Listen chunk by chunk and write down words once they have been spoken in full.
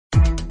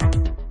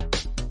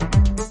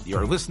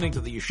You're listening to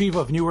the Yeshiva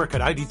of Newark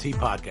at IDT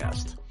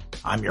podcast.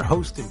 I'm your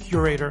host and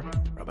curator,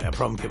 Rabbi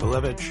Abram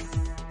Kibalevich,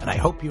 and I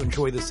hope you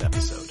enjoy this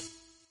episode.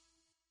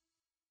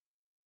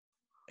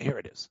 Here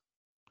it is.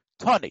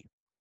 Tani.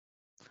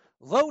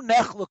 Lo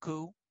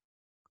nechlaku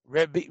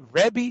Rebbe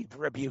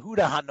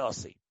Yehuda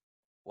Hanasi.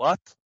 What?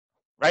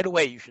 Right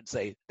away you should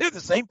say, they're the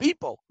same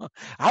people.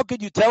 How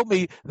could you tell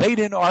me they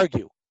didn't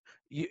argue?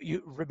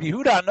 Rebbe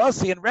Yehuda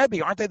Hanasi and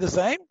Rebbe, aren't they the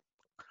same?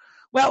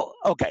 Well,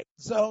 okay,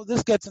 so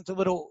this gets into a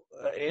little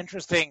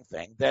interesting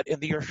thing, that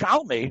in the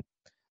Yerushalmi,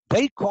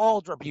 they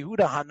called Rabbi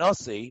Yehuda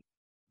Hanasi,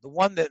 the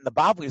one that in the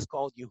Bavli is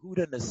called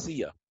Yehuda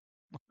Nasiya.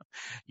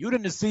 Yehuda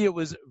Nasiya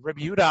was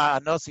Rabbi Yehuda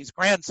Hanasi's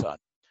grandson,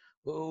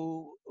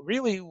 who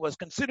really was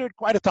considered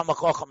quite a Talmud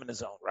Chacham in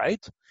his own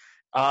right.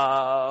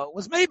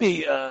 Was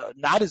maybe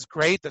not as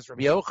great as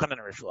Rabbi Yochanan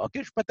and Rish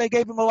Lakish, but they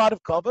gave him a lot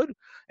of kavod,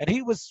 and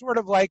he was sort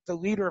of like the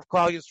leader of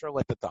Klal Yisrael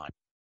at the time.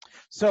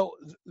 So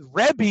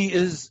Rebbe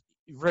is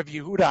Rabbi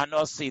Yehuda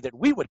Hanasi that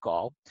we would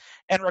call,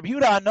 and Rabbi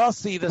Yehuda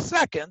Hanasi the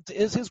second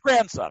is his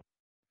grandson.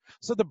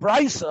 So the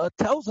Brisa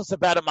tells us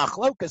about a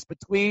machlokas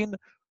between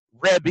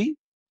Rebbe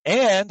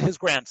and his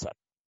grandson.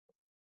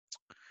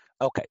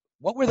 Okay,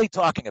 what were they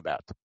talking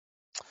about?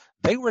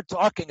 They were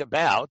talking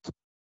about,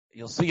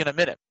 you'll see in a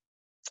minute,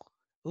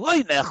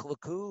 Loi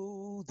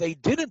nechlaku, they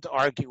didn't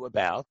argue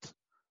about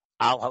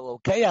al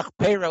halokeach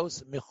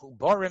peros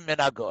michuborim min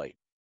hagoy.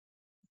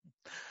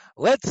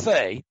 Let's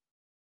say,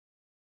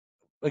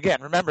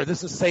 again, remember,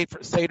 this is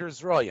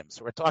Seder's Royim,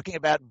 so we're talking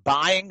about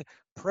buying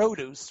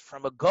produce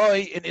from a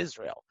goy in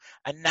Israel,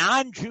 a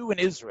non-Jew in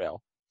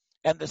Israel,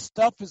 and the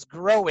stuff is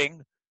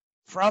growing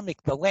from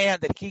the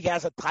land that he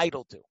has a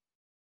title to.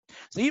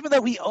 So even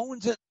though he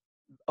owns it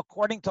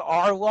according to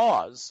our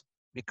laws,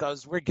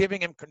 because we're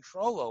giving him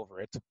control over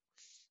it,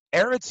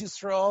 Eretz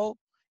Yisrael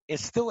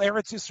is still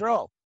Eretz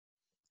Yisrael.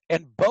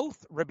 And both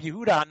Rabbi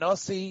Yehuda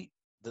Hanasi,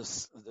 the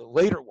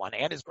later one,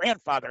 and his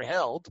grandfather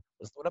held,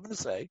 that's what I'm going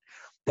to say,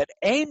 that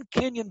ein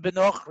kinyan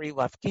benochri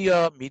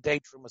lafkia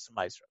midei trumas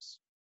maestros.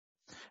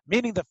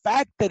 Meaning the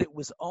fact that it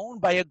was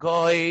owned by a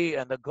goy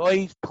and the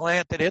goy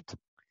planted it,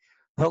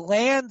 the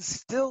land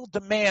still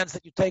demands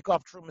that you take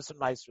off trumas and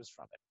maestros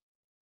from it.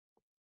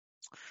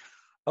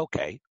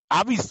 Okay,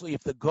 obviously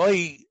if the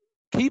goy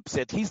keeps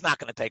it, he's not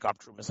going to take off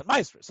trumas and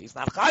maestros. He's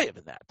not chayiv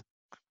in that.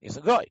 He's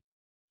a goy.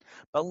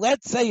 But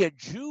let's say a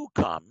Jew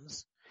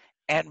comes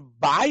and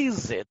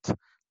buys it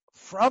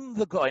from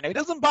the goy. Now he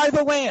doesn't buy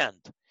the land.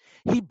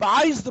 He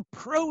buys the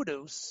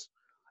produce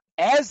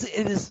as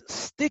it is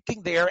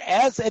sticking there,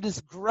 as it is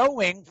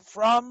growing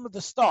from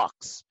the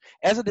stalks,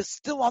 as it is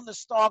still on the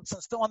stalks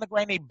and still on the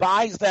grain. He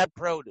buys that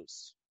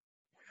produce.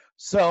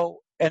 So,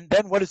 and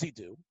then what does he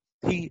do?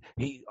 He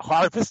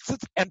harvests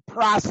it and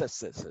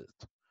processes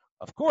it.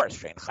 Of course,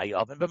 shein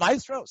chayavim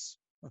b'maestros.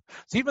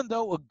 So even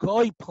though a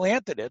goy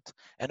planted it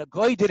and a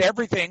goy did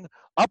everything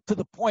up to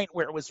the point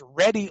where it was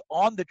ready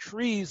on the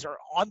trees or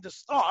on the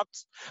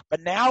stalks,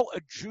 but now a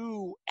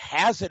Jew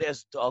has it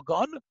as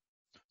dagon,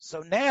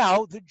 so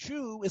now the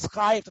Jew is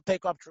chayiv to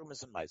take off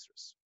trumas and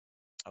maestros.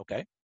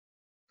 Okay?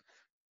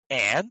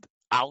 And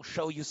I'll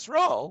show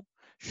Yisrael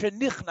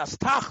shenichnas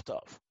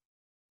tachtov.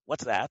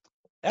 What's that?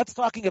 That's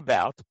talking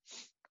about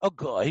a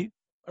goy,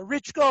 a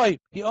rich goy.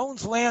 He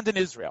owns land in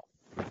Israel.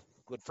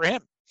 Good for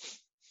him.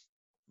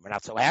 We're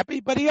not so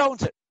happy, but he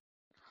owns it.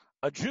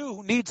 A Jew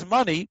who needs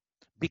money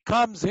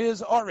becomes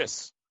his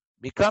oris,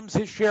 becomes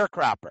his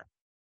sharecropper.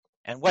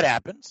 And what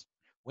happens?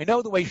 We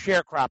know the way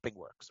sharecropping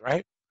works,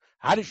 right?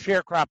 How does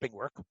sharecropping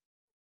work?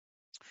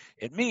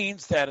 It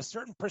means that a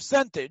certain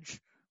percentage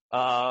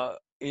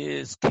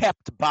is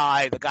kept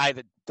by the guy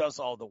that does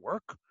all the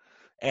work,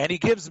 and he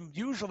gives him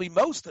usually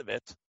most of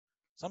it,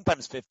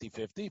 sometimes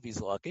 50-50 if he's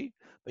lucky,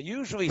 but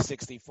usually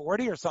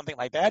 60-40 or something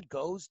like that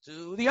goes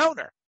to the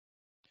owner.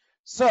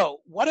 So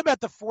what about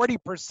the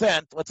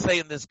 40%, let's say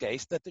in this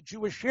case, that the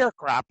Jewish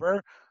sharecropper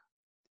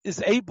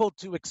is able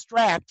to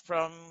extract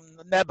from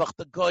Nebuch,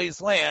 the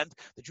goy's land,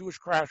 the Jewish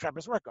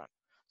sharecroppers work on?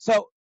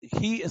 So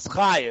he is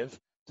chayiv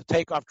to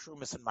take off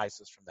trumas and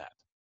maestros from that.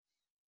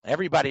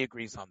 Everybody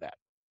agrees on that.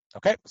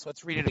 Okay, so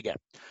let's read it again.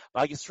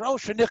 Yisrael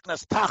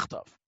shenichnas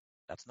tachtov.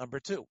 That's number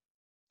 2.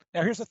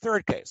 Now here's a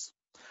third case.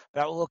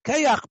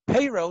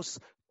 Peros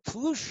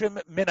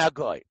tlushim min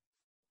hagoy.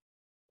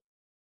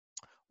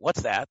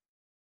 What's that?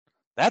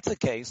 That's a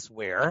case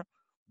where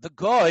the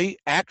goy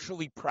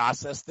actually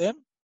processed them,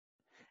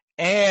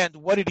 and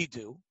what did he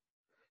do?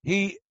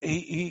 He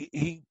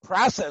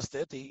processed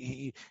it,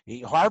 he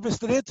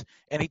harvested it,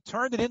 and he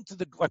turned it into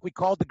like we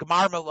called the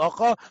gemar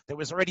melocha that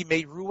was already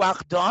made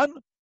ruach done,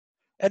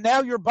 and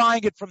now you're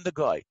buying it from the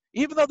goy,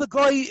 even though the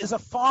goy is a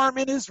farm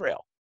in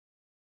Israel.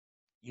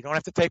 You don't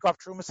have to take off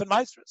trumas and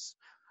maestros.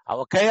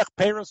 Alokeach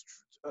peros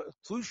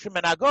tlushim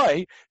min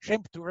hagoy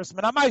shem pturos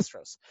min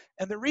hamaestros.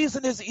 And the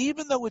reason is,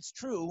 even though it's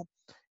true,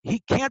 he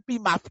can't be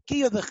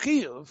mafkia the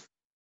chiyuv,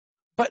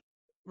 but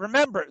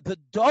remember, the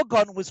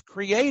dogon was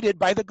created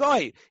by the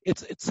goy.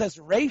 It says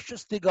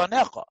reishus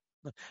digonecha.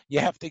 You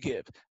have to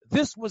give.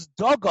 This was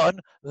dogon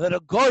that a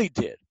goy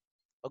did.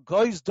 A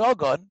goy's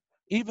dogon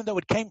even though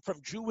it came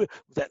from Jew,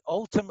 that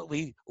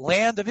ultimately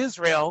land of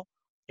Israel,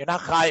 you're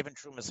not chayiv in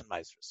Trumas and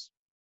Maasros.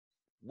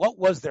 What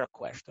was their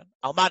question?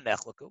 Alma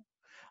nechlaku,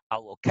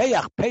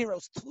 alokeach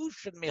peiros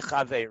tlushin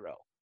michaveiro,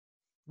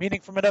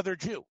 meaning from another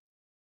Jew.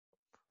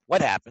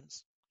 What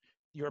happens?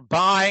 You're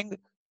buying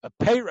a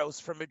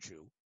peiros from a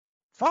Jew.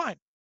 Fine.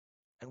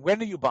 And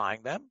when are you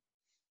buying them?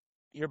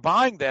 You're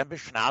buying them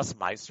b'shnas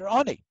meiser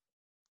ani.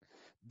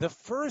 The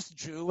first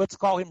Jew, let's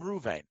call him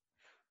Ruvain,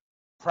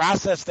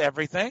 processed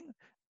everything.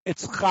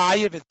 It's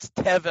chayiv, it's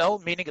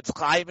tevel, meaning it's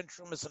chayiv in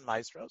Trumas and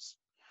Maasros.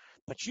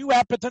 But you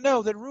happen to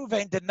know that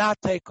Ruvain did not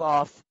take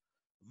off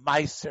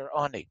meiser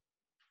ani.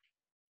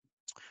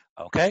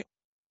 Okay?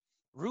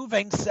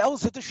 Ruvain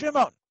sells it to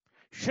Shimon.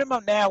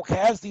 Shimon now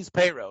has these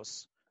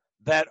peiros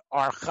that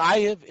are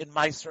chayiv in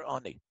meiser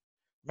ani.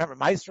 Remember,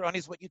 meiser ani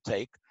is what you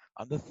take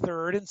on the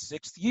 3rd and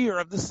 6th year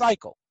of the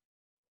cycle.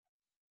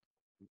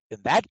 In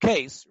that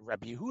case,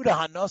 Rabbi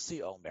Yehuda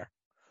HaNasi Omer,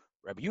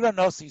 Rabbi Yehuda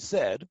HaNasi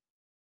said,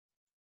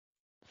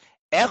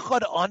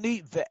 Echad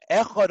ani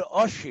ve'echad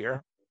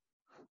oshir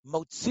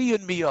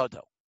motziyin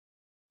miyodo.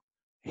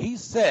 He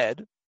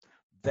said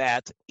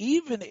that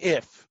even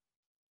if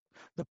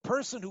the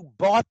person who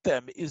bought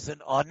them is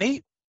an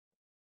ani,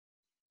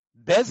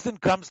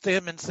 Bezdin comes to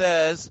him and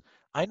says,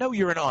 I know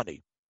you're an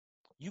ani.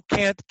 You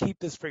can't keep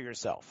this for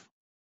yourself.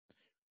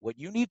 What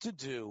you need to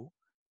do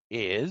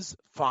is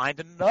find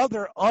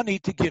another ani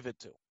to give it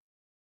to.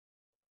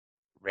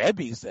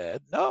 Rebbe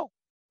said, no.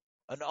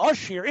 An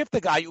oshir, if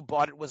the guy who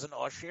bought it was an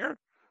oshir,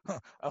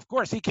 of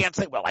course he can't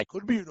say, well, I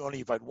could be an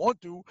ani if I'd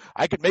want to.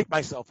 I could make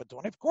myself a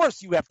ani. Of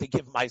course you have to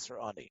give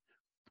meiser ani.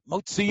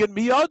 Motzi and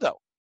miyodo.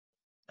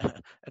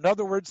 In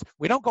other words,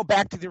 we don't go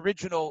back to the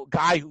original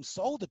guy who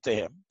sold it to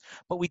him,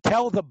 but we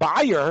tell the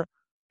buyer,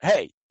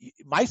 hey,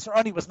 meiser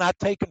ani was not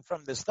taken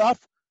from this stuff.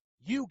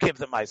 You give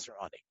the meiser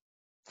ani.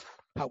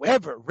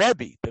 However,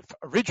 Rebbe, the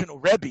original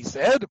Rebbe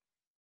said,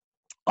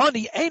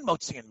 ani ain't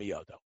motzi and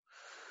miyodo.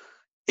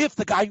 If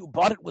the guy who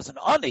bought it was an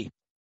ani,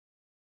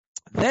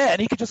 then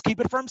he could just keep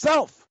it for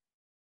himself.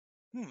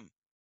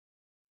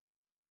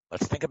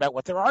 Let's think about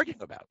what they're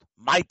arguing about.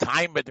 My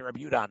time with the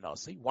Rabbi Yehuda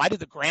HaNasi. Why did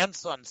the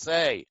grandson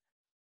say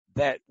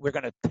that we're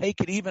going to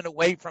take it even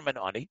away from an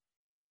ani?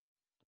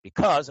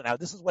 Because, now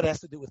this is what has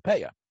to do with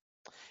Peah.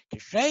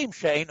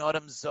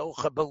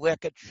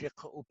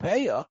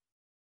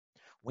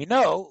 We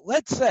know,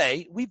 let's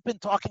say, we've been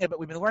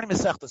learning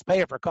Masechtas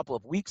Peah for a couple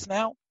of weeks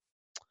now.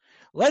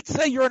 Let's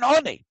say you're an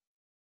ani.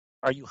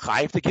 Are you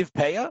chayiv to give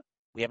Peah?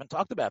 We haven't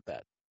talked about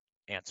that.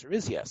 Answer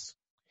is yes.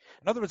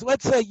 In other words,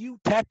 let's say you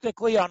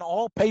technically on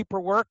all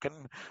paperwork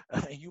and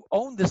you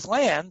own this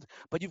land,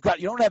 but you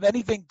don't have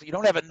anything, you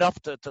don't have enough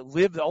to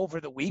live over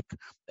the week.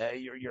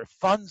 Your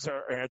funds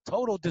are in a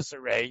total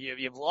disarray.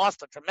 You've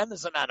lost a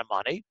tremendous amount of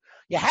money.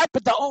 You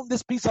happen to own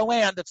this piece of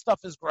land that stuff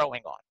is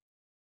growing on.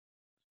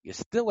 You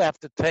still have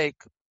to take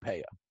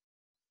Peah.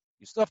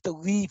 You still have to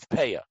leave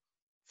Peah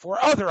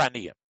for other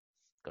aniyim.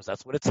 Because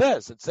that's what it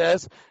says. It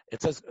says,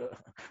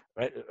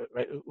 right?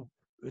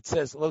 It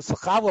says, lo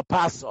sachava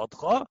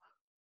pasodcha,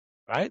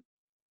 right?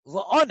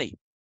 La'ani.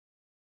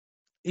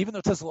 Even though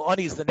it says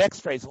la'ani is the next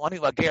phrase, la'ani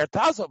lager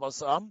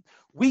tazavosam,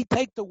 we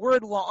take the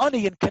word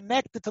la'ani and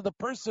connect it to the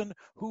person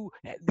who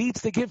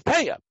needs to give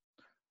Peah.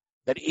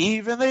 That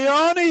even the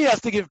ani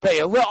has to give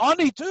Peah.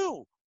 La'ani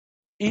too.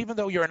 Even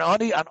though you're an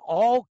ani on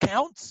all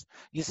counts,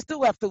 you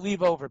still have to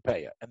leave over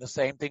Peah. And the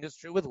same thing is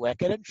true with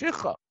leket and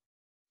shicha.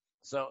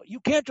 So you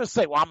can't just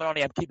say, well, I'm an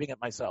ani, I'm keeping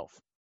it myself.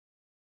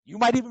 You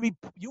might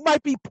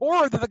be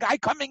poorer than the guy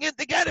coming in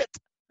to get it.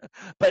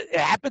 But it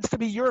happens to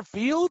be your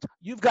field,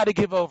 you've got to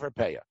give over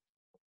Peah.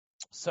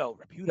 So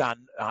Rabbi Yehuda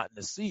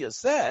HaNasi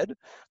said,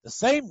 the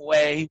same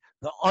way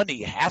the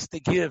ani has to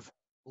give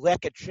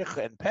leket,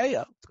 shicha, and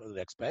Peah. Let's go to the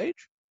next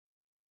page.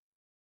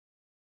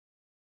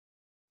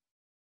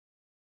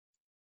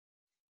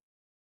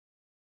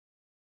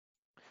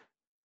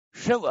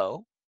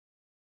 Shiloh,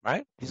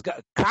 right? He's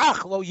got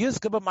kach lo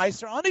yizka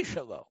b'meiser ani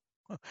shiloh.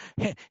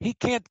 He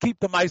can't keep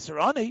the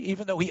meiser ani,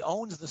 even though he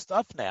owns the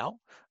stuff now.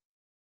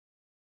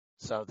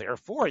 So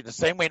therefore, the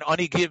same way an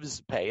ani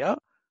gives Peah,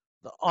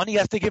 the ani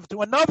has to give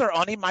to another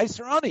ani,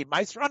 meiser ani.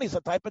 Meiser ani is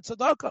a type of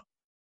tzedakah.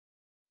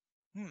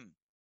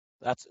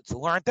 It's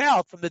learned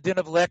out from the din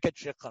of leket,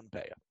 shicha, and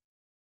Peah.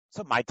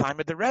 So my time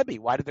with the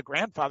Rebbe, why did the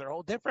grandfather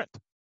hold different?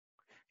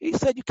 He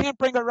said you can't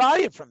bring a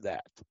raya from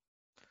that.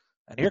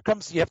 And here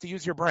comes, you have to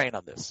use your brain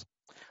on this.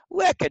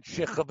 Leket,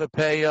 shicha,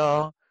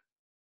 v'Peah.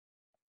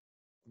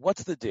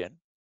 What's the din?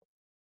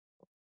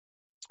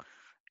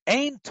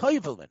 Ein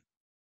toivelin.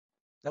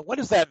 Now, what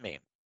does that mean?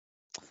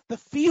 The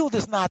field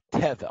is not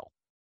tevel,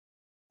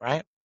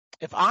 right?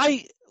 If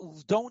I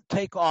don't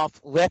take off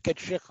leket,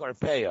 shicha, or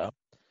Peah,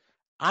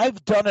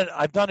 I've done an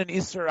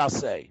isur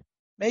aseh,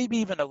 maybe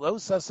even a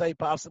los aseh,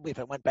 possibly if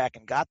I went back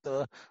and got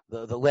the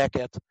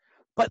leket.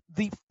 But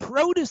the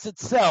produce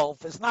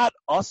itself is not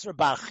asur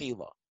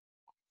ba'achila.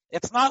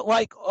 It's not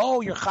like,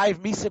 oh, you're chayiv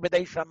misa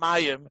b'dei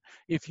shamayim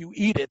if you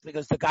eat it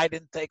because the guy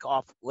didn't take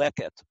off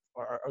leket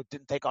or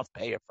didn't take off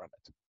Peah from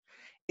it.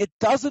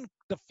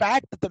 the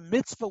fact that the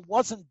mitzvah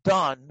wasn't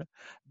done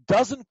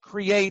doesn't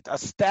create a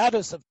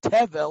status of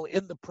tevel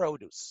in the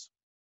produce.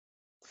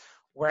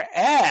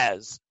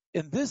 Whereas,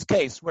 in this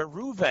case, where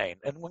Ruvain,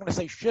 and we're going to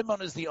say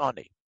Shimon is the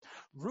ani,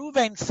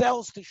 Ruvain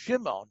sells to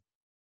Shimon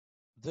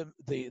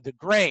the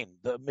grain,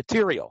 the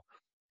material,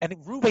 and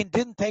Ruvain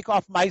didn't take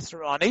off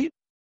Meiser ani,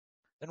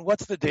 then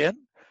what's the din?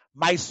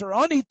 Meiser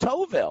ani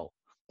tovel.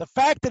 The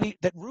fact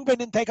that Ruvain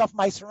didn't take off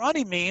Meiser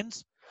ani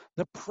means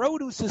the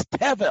produce is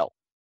tevel.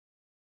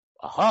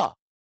 Aha.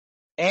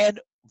 And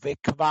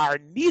vekvar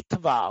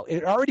nitval,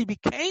 it already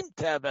became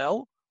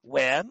tevel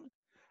when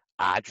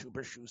Achu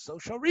Bershuso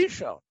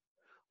Shorishon,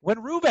 when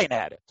Ruvain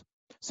had it.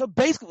 So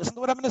basically, listen to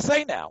what I'm going to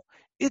say now.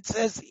 It's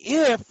as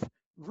if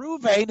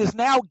Ruvain is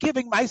now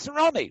giving Meiser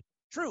ani.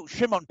 True,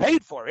 Shimon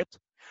paid for it,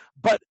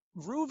 but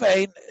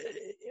Ruvain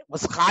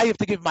was chayiv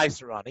to give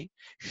Meiser ani.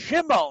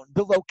 Shimon,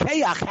 the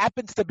lokeach,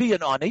 happens to be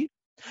an ani,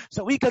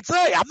 so he could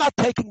say, I'm not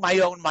taking my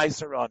own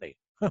Meiser ani.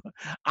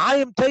 I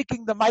am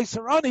taking the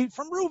Meiser ani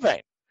from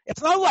Ruvain.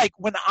 It's not like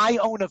when I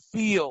own a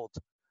field,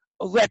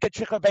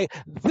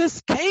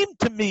 this came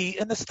to me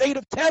in the state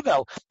of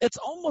Tevel. It's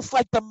almost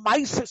like the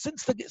Meiser,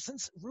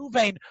 since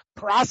Ruvain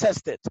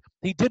processed it,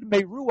 he did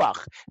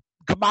Meruach,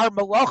 Gemar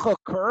Malacha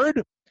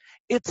occurred.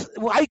 It's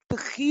like the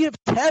Chi of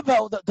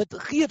Tevel. The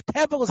Chi of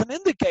Tevel is an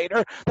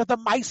indicator that the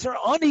Meiser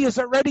ani is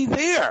already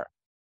there.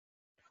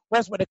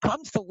 Whereas when it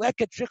comes to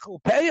Leket Shechel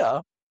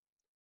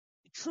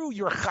true,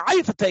 you're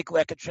chayiv to take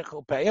Leket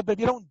Shechel Peah, but if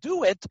you don't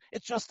do it,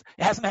 it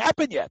hasn't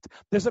happened yet.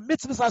 There's a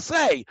mitzvah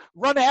saseh,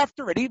 run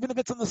after it, even if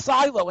it's in the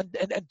silo, and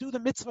do the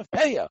mitzvah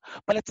Peah.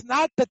 But it's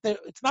not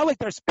like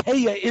there's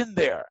Peah in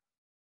there.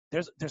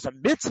 There's a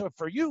mitzvah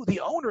for you, the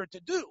owner, to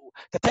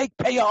take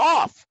Peah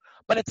off.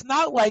 But it's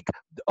not like,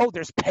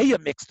 there's Peah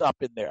mixed up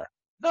in there.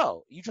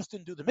 No, you just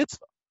didn't do the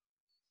mitzvah.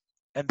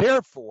 And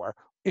therefore,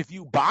 if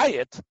you buy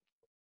it,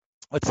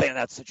 let's say in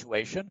that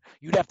situation,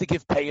 you'd have to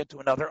give Peah to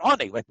another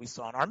ani, like we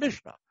saw in our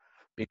Mishnah.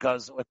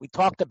 Because like we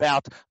talked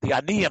about the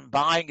aniyim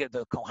buying it,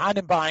 the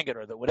kohanim buying it,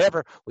 or the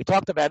whatever, we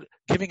talked about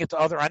giving it to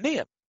other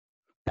aniyim.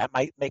 That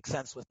might make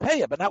sense with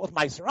Peah, but not with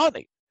Meiser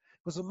ani.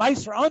 Because with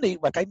Meiser ani,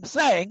 like I'm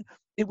saying,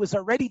 it was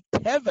already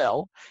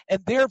tevel,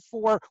 and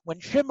therefore, when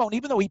Shimon,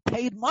 even though he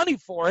paid money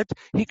for it,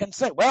 he can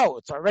say, well,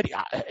 it's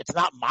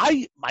not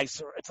my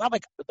Meiser, it's not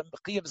like the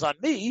chiyuv is on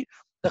me,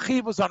 the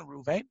chiyuv was on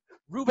Ruvain.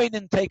 Ruvain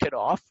didn't take it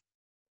off.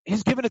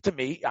 He's giving it to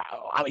me.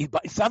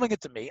 He's selling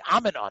it to me.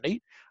 I'm an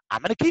ani.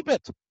 I'm going to keep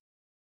it.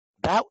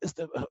 That's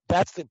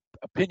the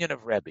opinion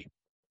of Rebbe.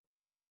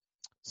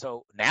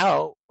 So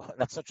now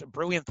that's such a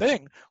brilliant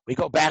thing. We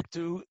go back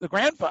to the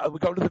grandfather. We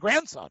go to the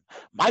grandson.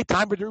 My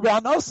time with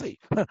Ruben Nossi.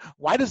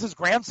 Why does his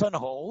grandson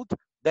hold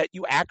that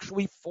you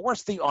actually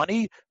force the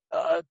ani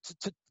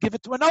to give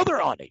it to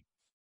another ani?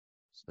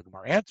 So the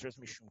Gemara answers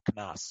Mishum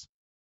Knas,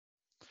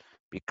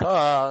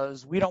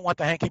 because we don't want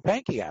the hanky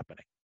panky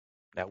happening.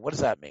 Now, what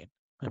does that mean?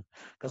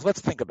 Because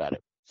let's think about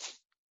it.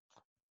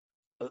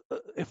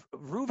 If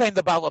Ruvain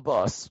the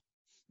Balabas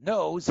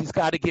knows he's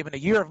got to give in a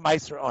year of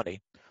Meiser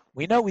ani,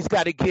 we know he's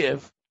got to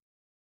give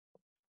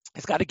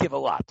a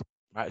lot,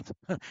 right?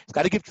 He's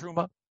got to give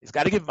Truma, he's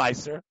got to give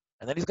Meiser,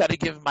 and then he's got to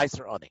give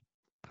Meiser ani.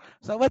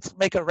 So let's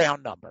make a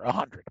round number,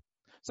 100.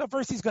 So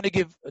first he's going to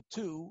give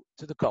 2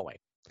 to the Kohen.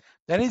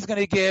 Then he's going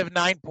to give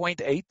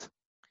 9.8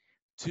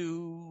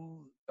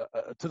 to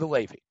the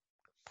Levi.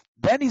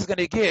 Then he's going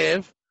to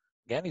give,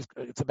 again,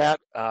 it's about,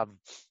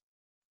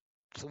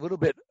 it's a little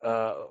bit,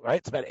 right?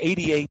 It's about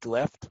 88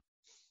 left,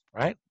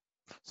 right?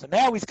 So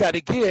now he's got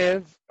to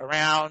give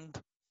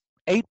around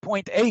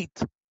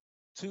 8.8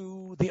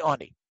 to the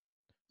ani.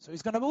 So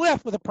he's going to be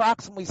left with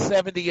approximately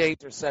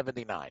 78 or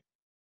 79.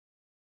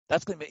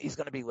 He's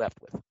going to be left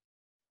with.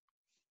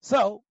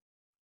 So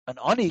an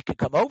ani could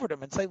come over to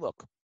him and say,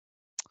 look,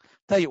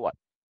 tell you what,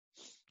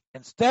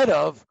 instead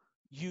of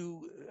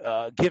you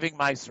giving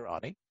Meiser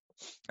ani,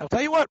 I'll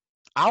tell you what,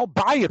 I'll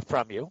buy it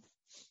from you,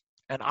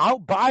 and I'll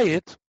buy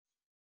it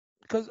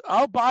because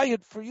I'll buy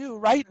it for you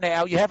right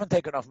now. You haven't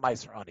taken off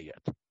Meiser ani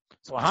yet.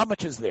 So how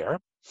much is there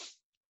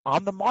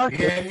on the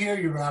market? Can't hear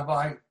you,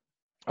 Rabbi.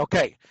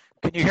 Okay.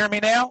 Can you hear me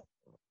now?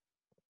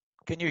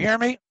 Can you hear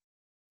me?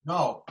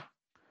 No.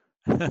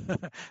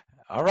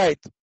 All right.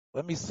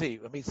 Let me see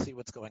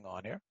what's going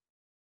on here.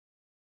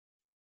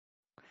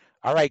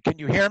 All right. Can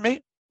you hear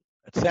me?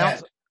 It sounds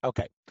Yes.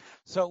 okay.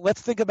 So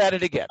let's think about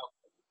it again.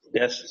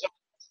 Yes.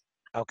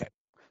 Okay.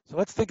 So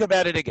let's think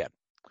about it again.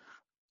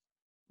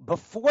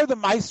 Before the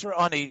Meiser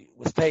ani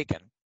was taken,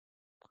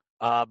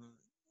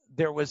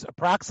 there was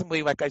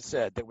approximately, like I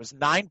said, there was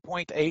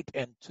 9.8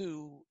 and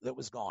 2 that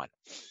was gone.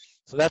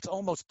 So that's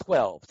almost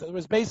 12. So there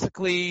was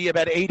basically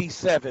about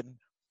 87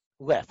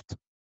 left.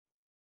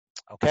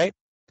 Okay?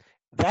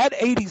 That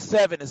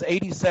 87 is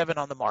 87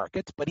 on the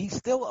market, but he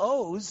still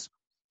owes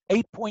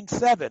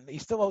 8.7. He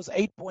still owes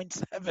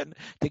 8.7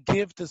 to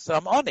give to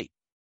some ani.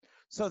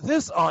 So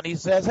this ani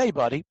says, hey,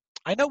 buddy,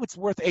 I know it's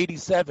worth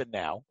 87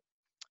 now.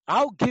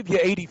 I'll give you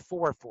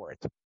 84 for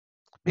it.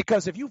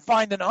 Because if you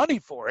find an ani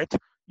for it,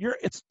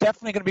 it's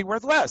definitely going to be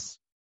worth less.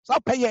 So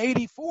I'll pay you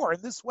 84.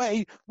 In this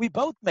way, we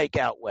both make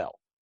out well.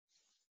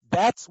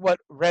 That's what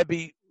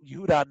Rebbe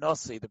Yehuda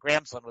Nossi, the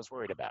grandson, was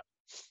worried about.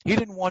 He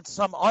didn't want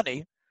some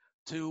ani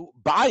to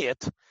buy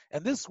it,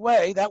 and this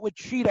way that would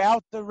cheat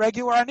out the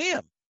regular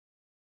aniyim.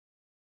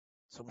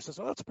 Someone says,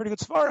 "Oh, that's a pretty good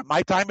svara.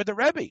 My time with the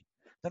Rebbe."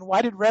 Then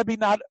why did Rebbe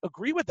not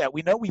agree with that?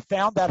 We know we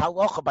found that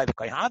halacha by the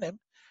Kohanim.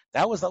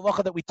 That was the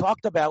halacha that we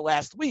talked about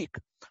last week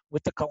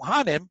with the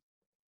Kohanim.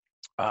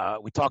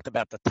 We talked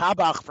about the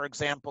tabach, for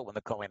example, when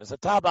the Kohen is a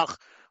tabach.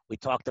 We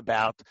talked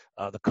about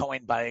the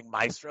Kohen buying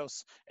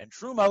maestros and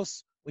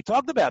trumos. We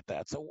talked about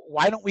that. So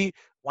why don't we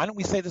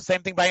say the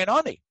same thing by an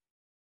ani?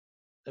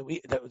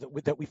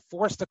 That we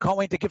force the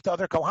Kohen to give to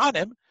other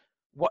Kohanim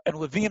and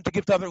Levium to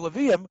give to other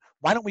Levium.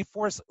 Why don't we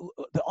force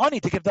the ani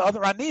to give to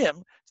other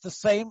aniyim? It's the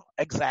same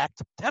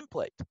exact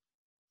template.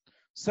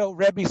 So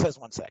Rebbe says,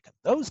 one second.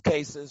 Those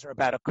cases are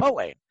about a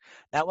Kohen.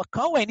 Now, a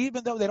Kohen,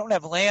 even though they don't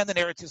have land in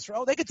Eretz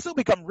Yisrael, they could still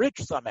become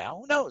rich somehow.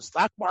 Who knows?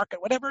 Stock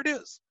market, whatever it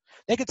is.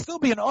 They could still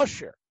be an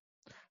usher.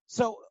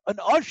 So an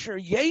usher,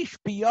 yesh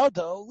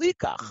biyado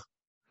likach.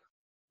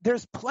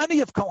 There's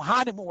plenty of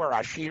Kohanim who are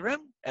Ashirim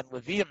and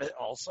Levium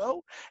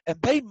also, and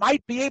they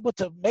might be able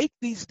to make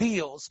these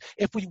deals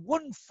if we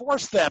wouldn't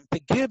force them to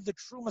give the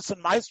Trumas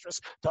and Maestros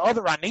to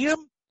other Aniyim.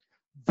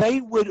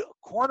 They would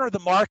corner the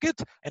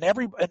market, and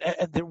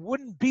there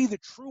wouldn't be the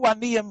true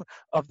Aniyim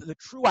of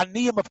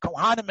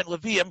Kohanim and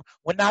Levium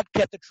would not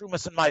get the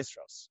Trumas and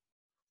Maestros.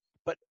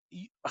 But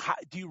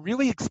do you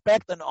really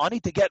expect an Ani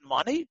to get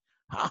money?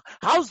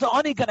 How's the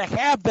Ani going to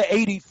have the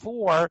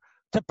 84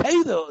 to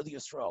pay the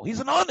Yisrael? He's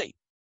an Ani.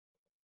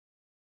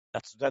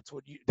 That's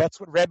what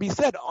Rebbe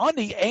said.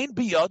 Ani ain't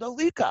biyado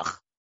likach.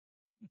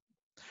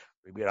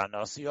 Rebbe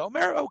Nossi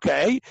Omer,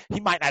 okay, he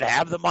might not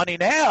have the money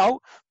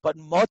now, but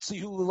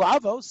motzihu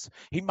lavos,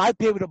 he might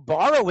be able to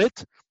borrow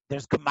it.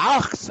 There's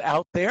gemachs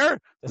out there.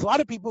 There's a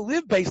lot of people who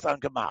live based on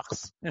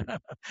gemachs.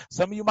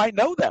 Some of you might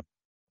know them,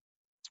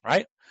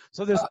 right?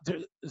 So there's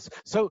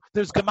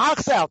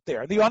gemachs out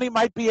there. The Ani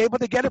might be able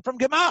to get it from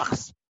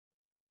gemachs.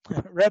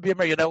 Rebbe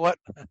Omer, you know what?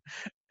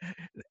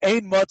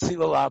 Ein motzi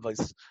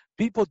lavos.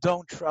 People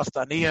don't trust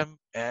aniyim,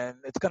 and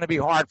it's going to be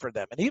hard for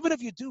them. And even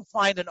if you do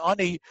find an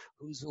ani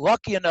who's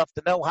lucky enough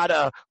to know how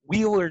to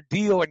wheel or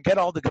deal and get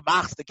all the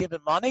gemachs to give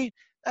him money,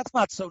 that's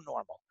not so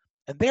normal.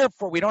 And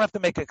therefore, we don't have to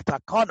make a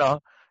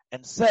takana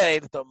and say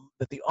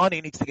that the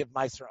ani needs to give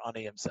Meiser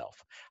ani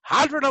himself.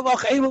 Hadron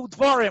alach elu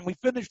dvarim. We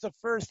finished the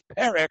first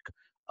parak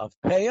of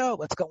Peah.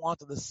 Let's go on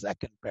to the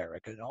second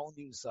parak, a whole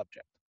new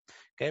subject.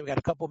 Okay, we got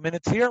a couple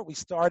minutes here. We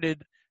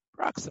started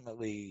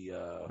approximately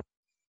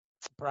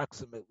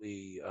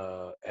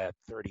at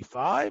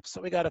 35,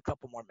 so we got a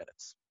couple more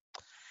minutes.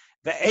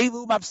 The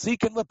elu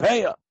mafsikin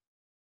lepeah.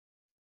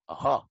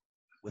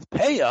 With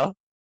Peah,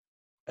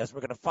 as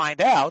we're going to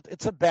find out,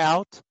 it's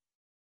about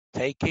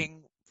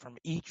taking from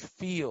each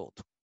field.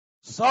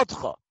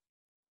 Sodcha.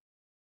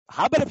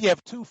 How about if you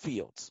have two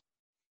fields,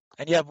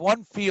 and you have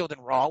one field in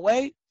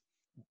Rahway?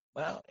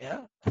 Well,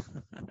 yeah,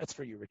 that's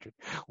for you, Richard.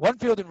 One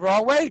field in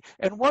Rahway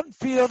and one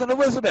field in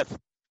Elizabeth.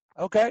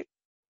 Okay.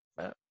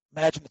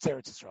 Imagine it's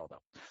Eretz Yisrael,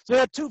 though. So you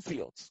have two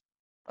fields.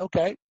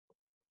 Okay.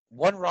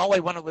 One Rahway,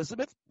 one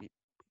Elizabeth.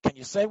 Can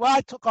you say, well,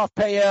 I took off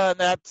Peah and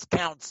that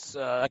counts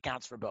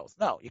for both?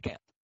 No, you can't.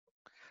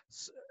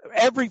 So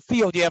every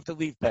field you have to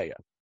leave Peah.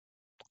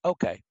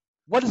 Okay.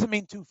 What does it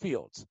mean, two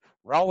fields?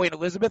 Rahway and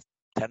Elizabeth,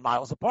 10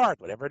 miles apart,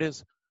 whatever it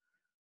is.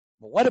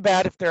 Well, what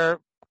about if they're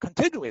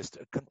contiguous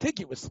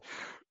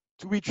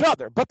to each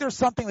other, but there's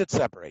something that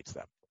separates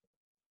them?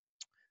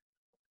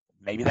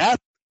 Maybe that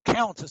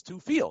counts as two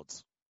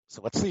fields.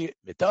 So let's see,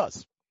 it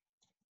does.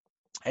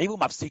 There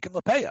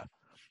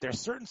are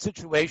certain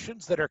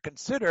situations that are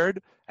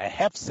considered a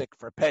hefsek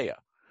for Peah.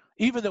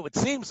 Even though it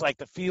seems like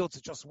the fields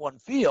is just one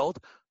field,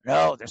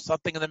 no, there's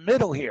something in the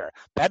middle here.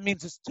 That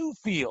means it's two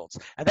fields.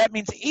 And that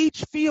means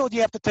each field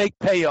you have to take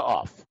Peah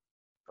off.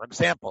 For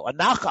example, a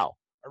nachal,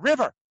 a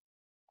river,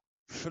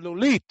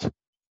 shlulit.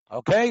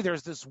 Okay,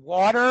 there's this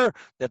water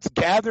that's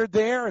gathered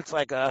there. It's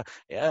like a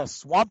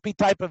swampy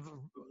type of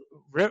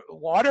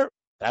water.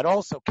 That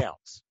also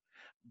counts.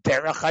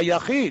 Derech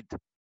HaYachid.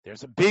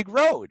 There's a big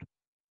road.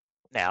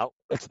 Now,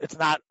 it's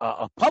not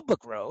a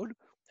public road.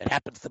 It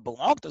happens to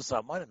belong to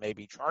someone and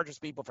maybe charges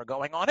people for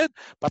going on it,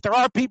 but there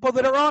are people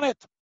that are on it.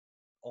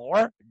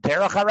 Or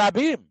Derech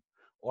HaRabim,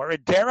 or a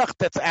derech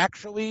that's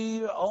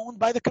actually owned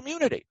by the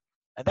community.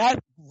 And that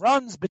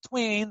runs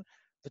between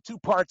the two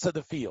parts of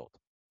the field.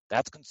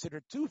 That's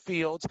considered two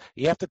fields.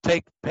 You have to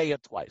take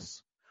Peah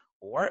twice.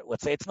 Or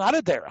let's say it's not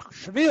a derech,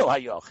 Shvil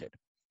HaYachid.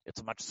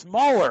 It's a much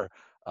smaller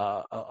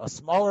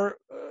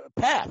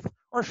path,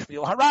 or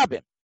Shvil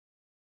HaRabim,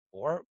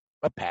 or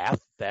a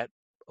path that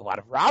a lot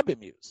of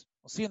Rabbim use.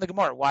 We'll see in the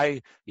Gemara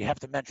why you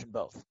have to mention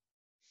both.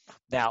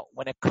 Now,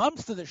 when it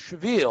comes to the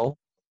Shvil,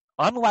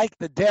 unlike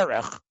the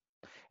derech,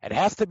 it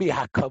has to be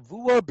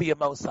hakavua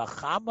b'yamos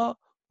hachama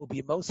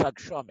u'b'yamos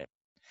hagshamim.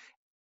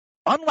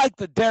 Unlike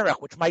the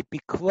derech, which might be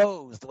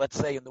closed, let's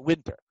say in the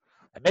winter,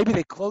 and maybe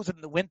they close it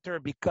in the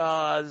winter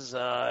because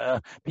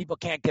people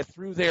can't get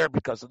through there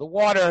because of the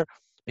water,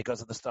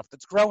 because of the stuff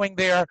that's growing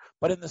there.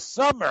 But in the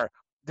summer,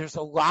 there's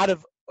a lot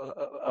of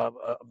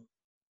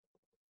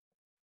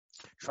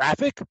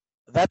traffic.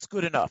 That's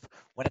good enough.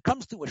 When it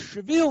comes to a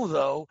shvil,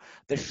 though,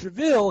 the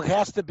shvil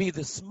has to be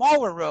the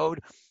smaller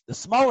road, the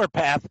smaller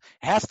path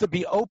has to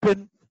be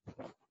open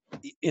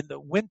in the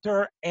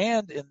winter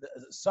and in the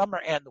summer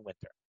and the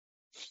winter.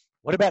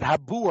 What about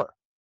habur?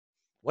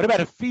 What about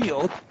a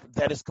field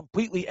that is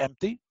completely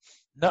empty?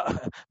 No,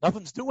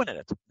 nothing's doing in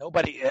it.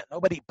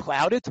 Nobody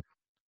plowed it.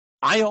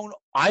 I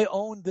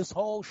own this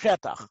whole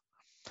shetach,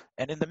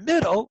 and in the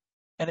middle,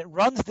 and it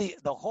runs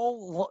the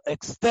whole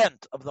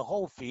extent of the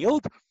whole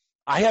field.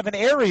 I have an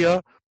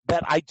area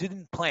that I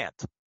didn't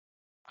plant.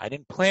 I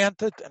didn't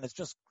plant it, and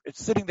it's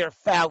sitting there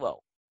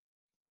fallow.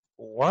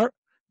 Or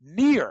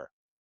near.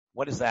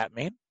 What does that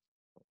mean?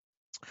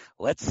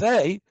 Let's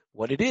say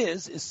what it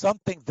is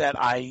something that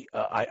I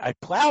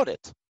plowed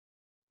it,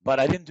 but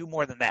I didn't do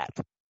more than that.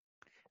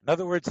 In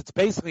other words, it's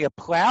basically a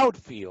plowed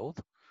field,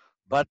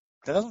 but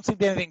there doesn't seem to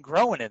be anything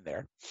growing in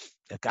there.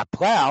 It got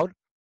plowed.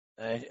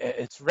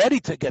 It's ready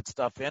to get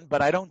stuff in,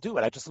 but I don't do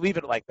it. I just leave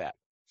it like that.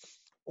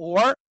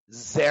 Or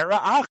zera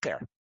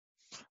acher.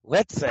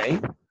 Let's say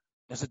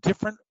there's a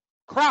different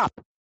crop.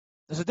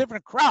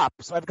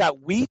 So I've got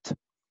wheat,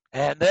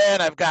 and then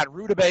I've got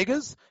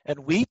rutabagas and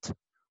wheat.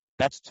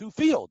 That's two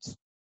fields.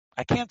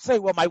 I can't say,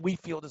 well, my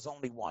wheat field is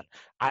only one.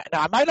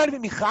 Now, I might not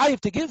even be chayiv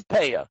to give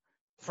payah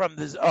from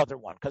this other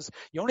one, because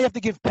you only have to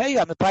give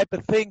payah on the type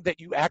of thing that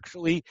you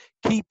actually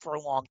keep for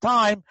a long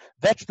time.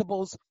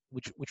 Vegetables,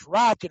 which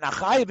rot, you're not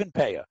chayiv in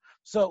payah.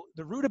 So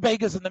the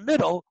rutabagas in the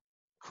middle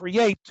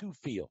create two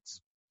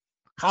fields.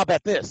 How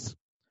about this?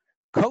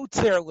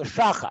 Kotzer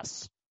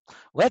l'shachas.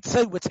 Let's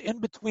say what's in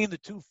between the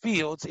two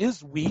fields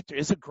is wheat, or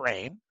is a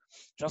grain,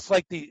 just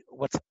like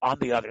what's on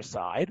the other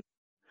side.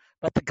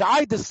 But the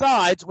guy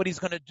decides what he's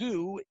going to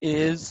do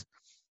is,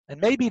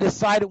 and maybe he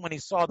decided when he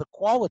saw the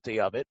quality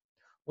of it,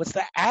 was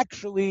to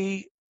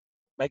actually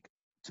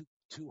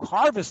to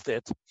harvest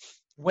it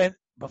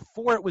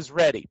before it was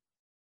ready.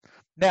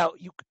 Now,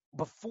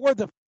 before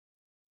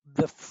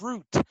the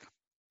fruit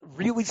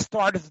really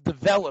started to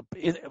develop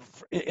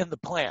in the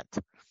plant,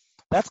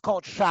 that's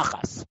called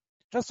shachas.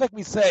 Just like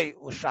we say,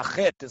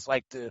 l'shachet is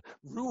like to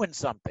ruin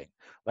something,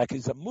 like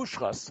he's a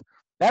mushchas.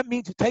 That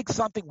means you take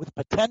something with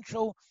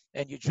potential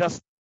and you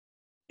just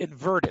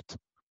invert it.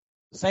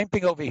 Same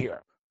thing over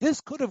here.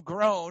 This could have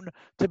grown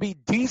to be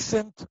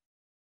decent.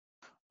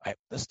 Right?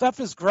 The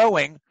stuff is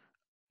growing,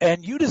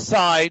 and you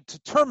decide to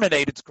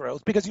terminate its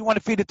growth because you want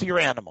to feed it to your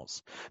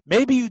animals.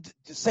 Maybe you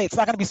say it's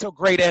not going to be so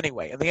great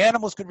anyway, and the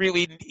animals could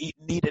really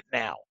need it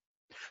now.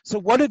 So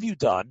what have you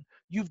done?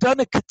 You've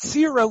done a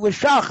katsira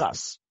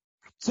l'shachas.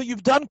 So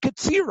you've done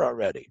katsira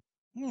already.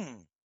 If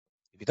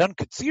you've done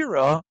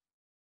katsira,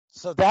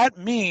 so that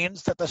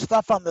means that the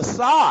stuff on the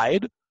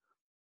side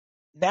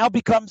now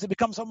becomes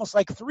almost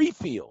like three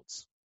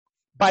fields.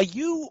 By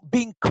you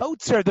being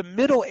kotzer, the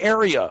middle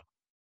area,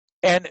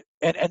 and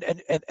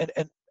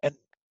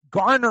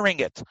garnering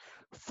it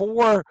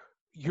for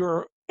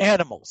your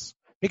animals,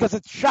 because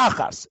it's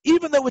shachas.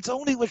 Even though it's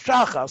only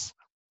l'shachas,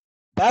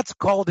 that's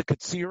called a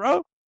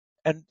katsira,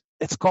 and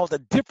it's called a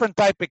different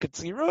type of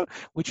katsira,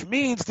 which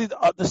means the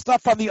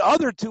stuff on the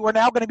other two are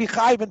now going to be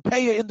chayiv and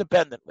payah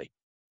independently.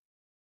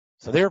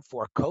 So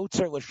therefore,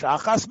 kotzer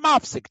l'shachas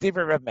mafsik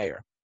divrei Reb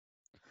Meir.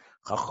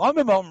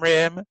 Chachamim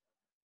omrim,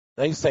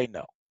 they say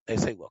no. They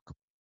say, look,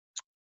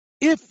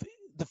 if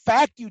the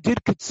fact you did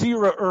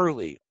katsira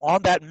early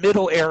on that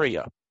middle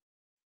area,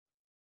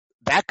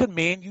 that could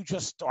mean you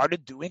just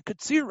started doing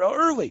katsira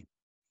early.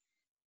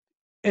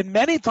 And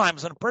many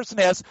times when a person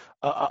has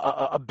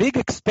a big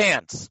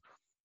expanse,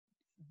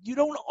 you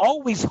don't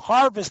always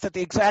harvest at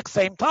the exact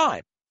same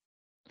time.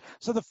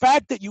 So the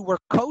fact that you were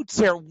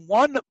kotzer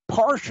one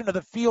portion of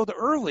the field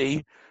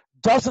early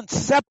doesn't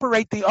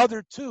separate the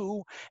other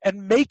two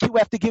and make you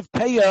have to give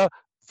payah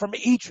from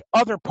each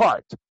other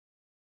part.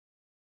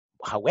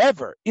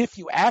 However, if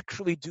you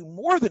actually do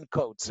more than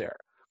kotzer,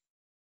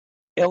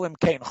 elim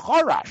kain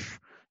charash,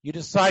 you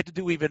decide to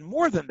do even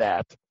more than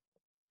that.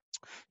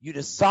 You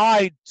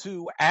decide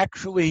to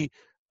actually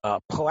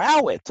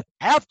plow it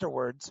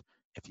afterwards.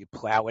 If you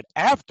plow it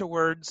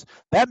afterwards,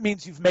 that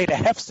means you've made a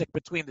hefsek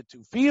between the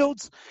two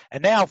fields,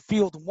 and now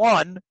field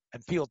 1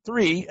 and field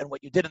 3, and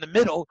what you did in the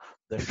middle,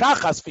 the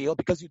shachas field,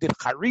 because you did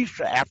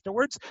charisha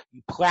afterwards,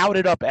 you plowed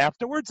it up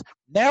afterwards.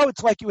 Now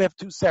it's like you have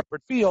two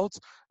separate fields,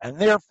 and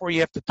therefore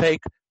you have to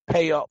take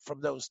payah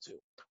from those two.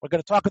 We're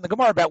going to talk in the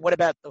Gemara about what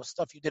about those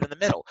stuff you did in the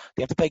middle.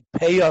 You have to take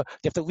payah,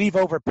 you have to leave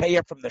over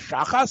payah from the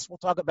shachas. We'll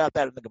talk about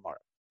that in the Gemara.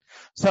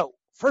 So,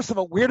 first of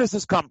all, where does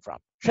this come from?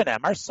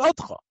 Shenemar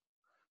sotcha.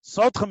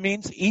 Sotcha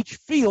means each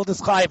field is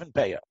chayiv and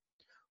payah.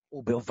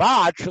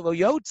 Ubilvad shelo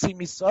yotzi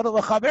misada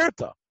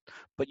lechaverta.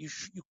 But you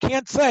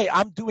can't say,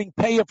 I'm doing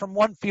payah from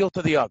one field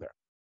to the other.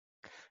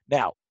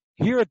 Now,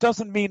 here it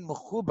doesn't mean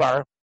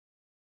mechubar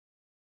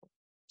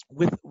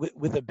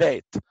with a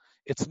beit.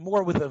 It's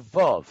more with a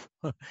vav.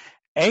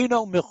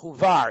 Eino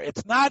mechuvar.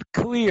 It's not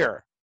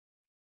clear.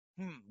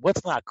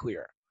 What's not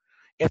clear?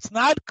 It's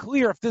not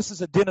clear if this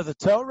is a din of the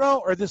Torah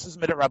or this is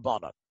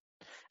midrabanan.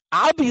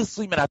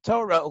 Obviously, min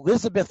Torah,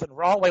 Elizabeth and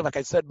Rawway, like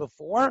I said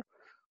before,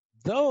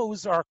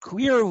 those are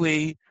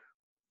clearly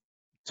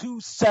two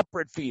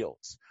separate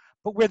fields.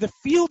 But where the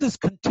field is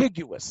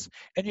contiguous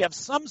and you have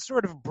some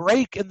sort of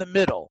break in the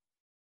middle,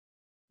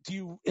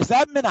 is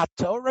that min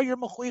Torah you're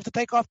mechuyev to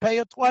take off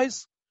payah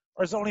twice,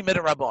 or is it only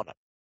midrabanan?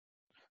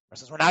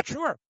 Says we're not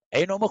sure.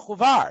 Eino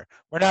mechuvar.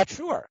 We're not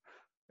sure.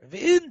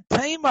 V'in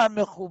taimar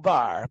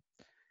mechuvar.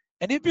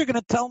 And if you're going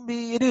to tell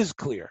me it is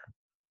clear,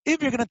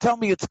 if you're going to tell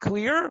me it's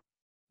clear,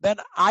 then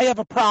I have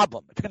a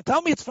problem. If you're going to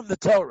tell me it's from the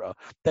Torah,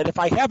 that if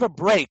I have a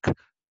break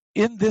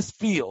in this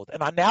field,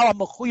 and I'm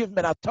mechuyev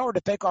min Torah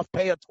to take off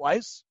payah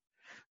twice,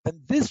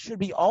 then this should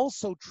be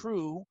also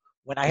true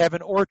when I have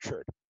an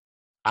orchard.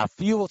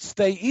 Afil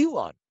stay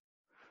Elon.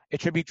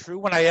 It should be true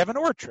when I have an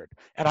orchard,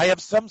 and I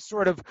have some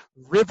sort of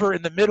river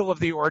in the middle of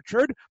the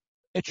orchard.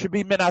 It should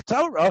be min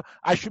Torah.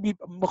 I should be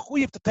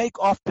mechuyev to take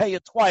off payah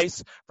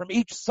twice from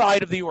each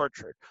side of the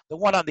orchard, the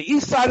one on the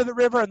east side of the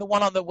river and the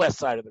one on the west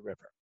side of the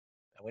river.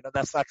 And we know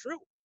that's not true.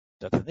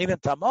 The Tanit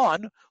and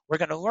Taman, we're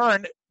going to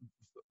learn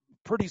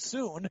pretty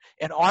soon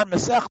in our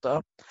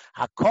Masechta,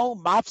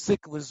 Hakol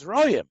Mafsik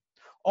Lizroyim.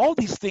 All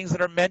these things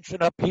that are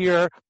mentioned up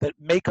here that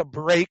make a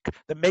break,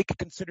 that make it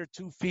considered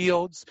two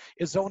fields,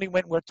 is only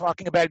when we're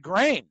talking about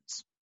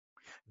grains.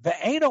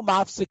 Ve'eno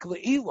mafsik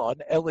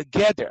le'ilon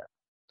elegeder.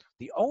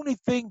 The only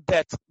thing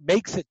that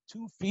makes it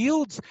two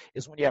fields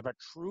is when you have a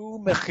true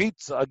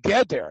mechitza, a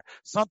geder,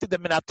 something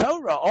that min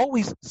Torah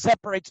always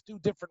separates two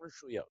different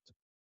reshuyot.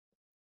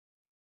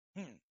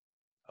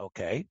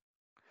 Okay,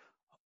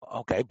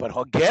 but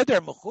hageder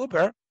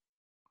mechuber.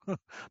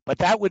 But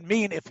that would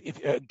mean if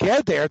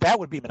get there, that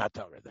would be min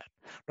Torah then.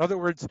 In other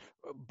words,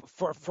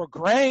 for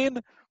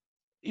grain,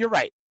 you're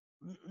right.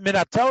 Min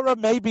Torah,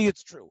 maybe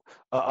it's true.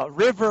 A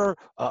river,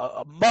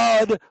 a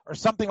mud, or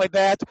something like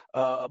that,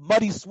 a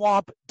muddy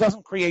swamp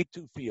doesn't create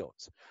two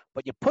fields.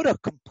 But you put a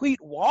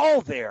complete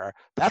wall there,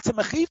 that's a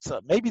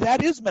mechitza. Maybe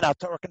that is min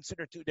Torah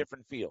considered two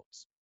different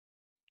fields.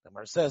 The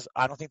Gemara says,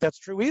 I don't think that's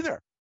true either.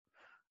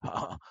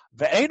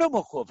 Ve'eno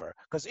mechuver,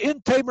 because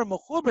in Tamer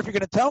mechuver, if you're going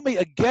to tell me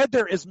a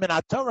geder is min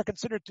Torah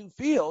considered two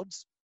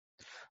fields,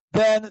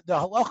 then the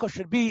halacha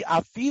should be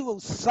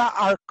afilu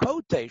sa'ar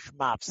kotesh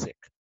mafsik.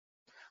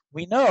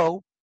 We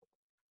know,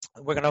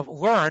 we're going to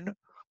learn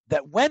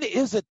that when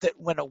is it that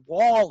when a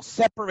wall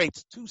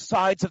separates two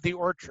sides of the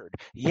orchard,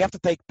 you have to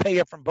take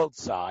payah from both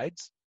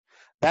sides?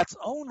 That's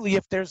only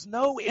if there's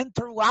no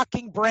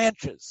interlocking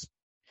branches.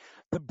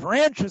 The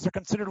branches are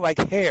considered like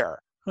hair.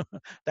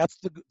 That's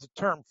the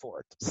term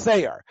for it.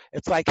 Seir.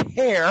 It's like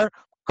hair.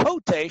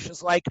 Kotesh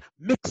is like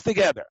mixed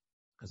together.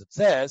 Because it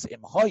says, Im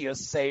hoya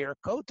seir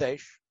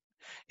kotesh.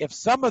 If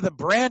some of the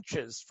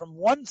branches from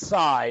one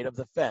side of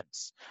the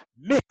fence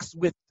mix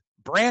with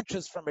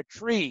branches from a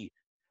tree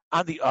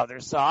on the other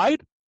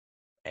side,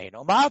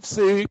 eino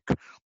mafsik,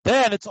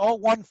 then it's all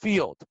one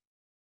field.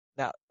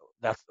 Now,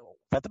 that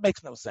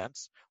makes no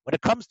sense. When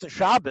it comes to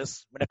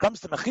Shabbos, when it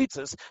comes to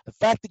mechitzas, the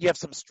fact that you have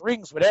some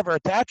strings, whatever,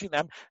 attaching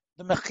them,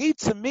 the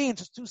mechitza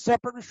means it's two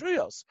separate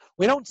reshuyos.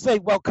 We don't say,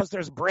 well, because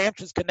there's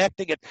branches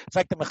connecting it, it's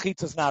like the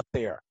mechitza's not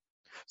there.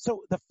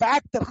 So the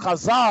fact that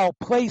Chazal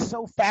plays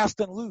so fast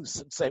and loose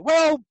and say,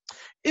 well,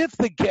 if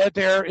the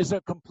geder is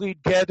a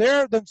complete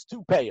geder, then it's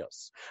two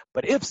payos.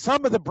 But if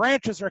some of the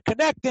branches are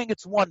connecting,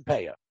 it's one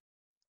payah.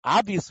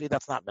 Obviously,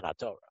 that's not min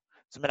Torah.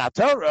 It's min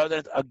Torah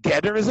that a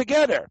geder is a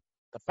geder.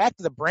 The fact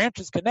that the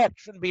branches connect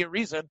shouldn't be a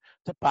reason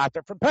to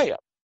pater from payah.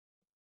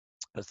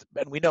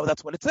 And we know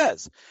that's what it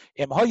says.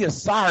 Im hoya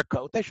sar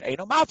kotesh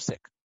eino mafsik.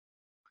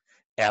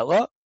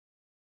 Ella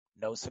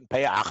nosin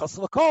payah achas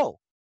l'kol.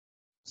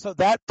 So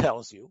that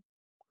tells you,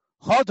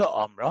 Hoda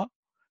Amra,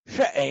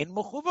 She'ein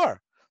Mechuvar.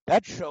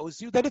 That shows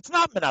you that it's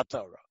not min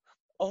Torah.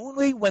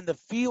 Only when the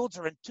fields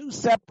are in two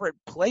separate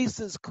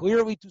places,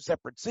 clearly two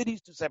separate cities,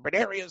 two separate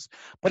areas.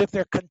 But if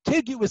they're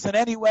contiguous in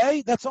any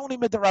way, that's only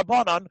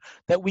midrabanan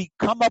that we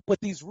come up with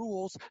these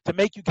rules to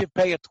make you give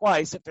payah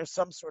twice if there's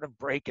some sort of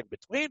break in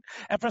between.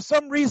 And for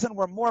some reason,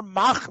 we're more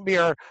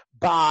machmir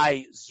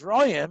by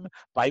zroyim,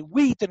 by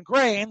wheat and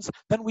grains,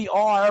 than we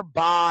are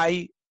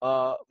by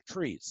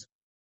trees.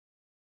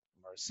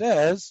 It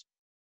says,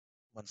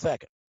 one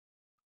second,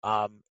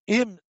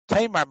 im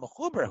taimar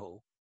mechuberhu,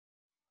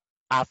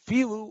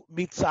 afilu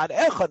mitzad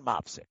echad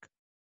mafsik.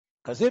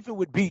 Because if it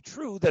would be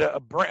true that a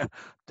branch,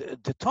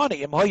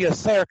 Tani, im hoya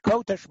ser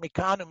kotesh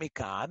mikan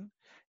umikan,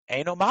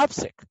 eino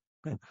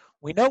mafsik.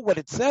 We know what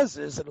it says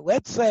is that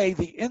let's say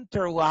the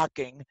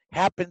interlocking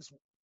happens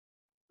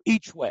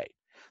each way.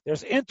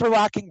 There's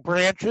interlocking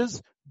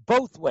branches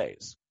both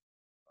ways.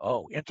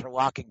 Oh,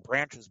 interlocking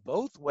branches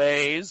both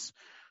ways.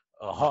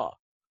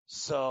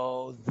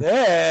 So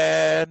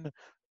then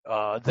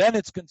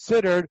it's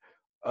considered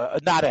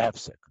not a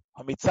hefsek.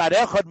 Hamitzad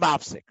echad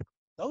mafsik.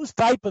 Those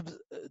type of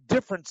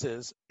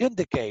differences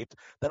indicate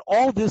that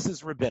all this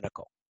is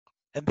rabbinical,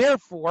 and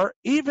therefore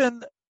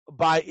even a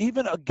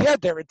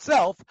geder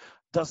itself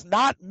does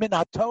not min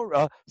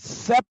Torah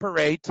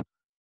separate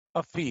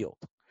a field.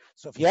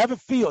 So if you have a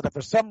field that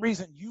for some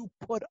reason you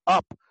put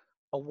up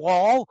a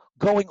wall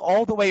going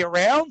all the way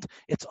around,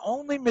 it's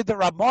only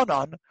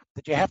midrabanan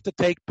that you have to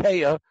take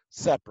peah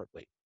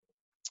separately.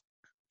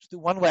 Let's do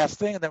one last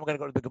thing, and then we're going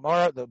to go to the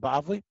Gemara, the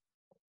Bavli.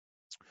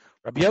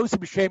 Rabbi Yossi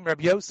b'shem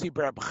Rabbi Yossi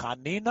b'Rab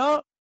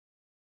Chanina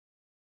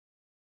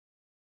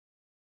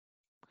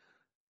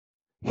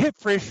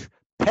hifrish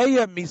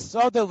peah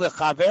misada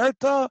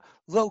lechaverta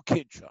lo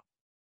kidsha.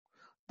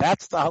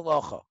 That's the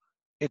halacha.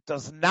 It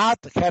does not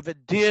have a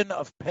din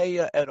of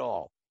peah at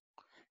all.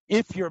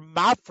 If you're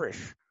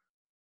mafresh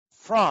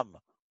from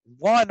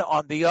one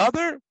on the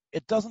other,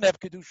 it doesn't have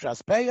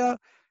kedushas peah,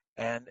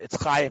 and it's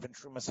chayev and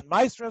trumas and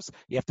maestros.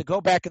 You have to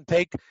go back and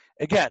take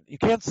again. You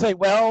can't say,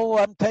 "Well,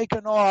 I'm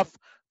taking off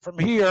from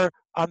here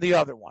on the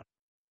other one."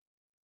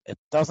 It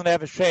doesn't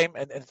have a shame,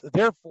 and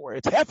therefore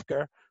it's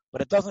hefker,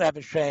 but it doesn't have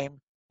a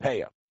shame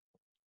peah.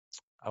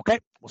 Okay,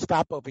 we'll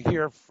stop over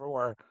here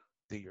for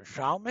the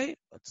Yerushalmi.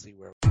 Let's see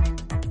where.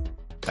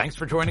 Thanks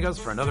for joining us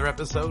for another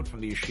episode from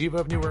the Yeshiva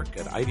of Newark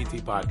at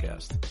IDT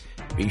Podcast.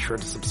 Be sure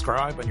to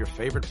subscribe on your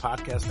favorite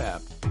podcast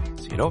app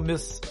so you don't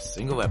miss a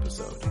single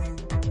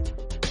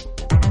episode.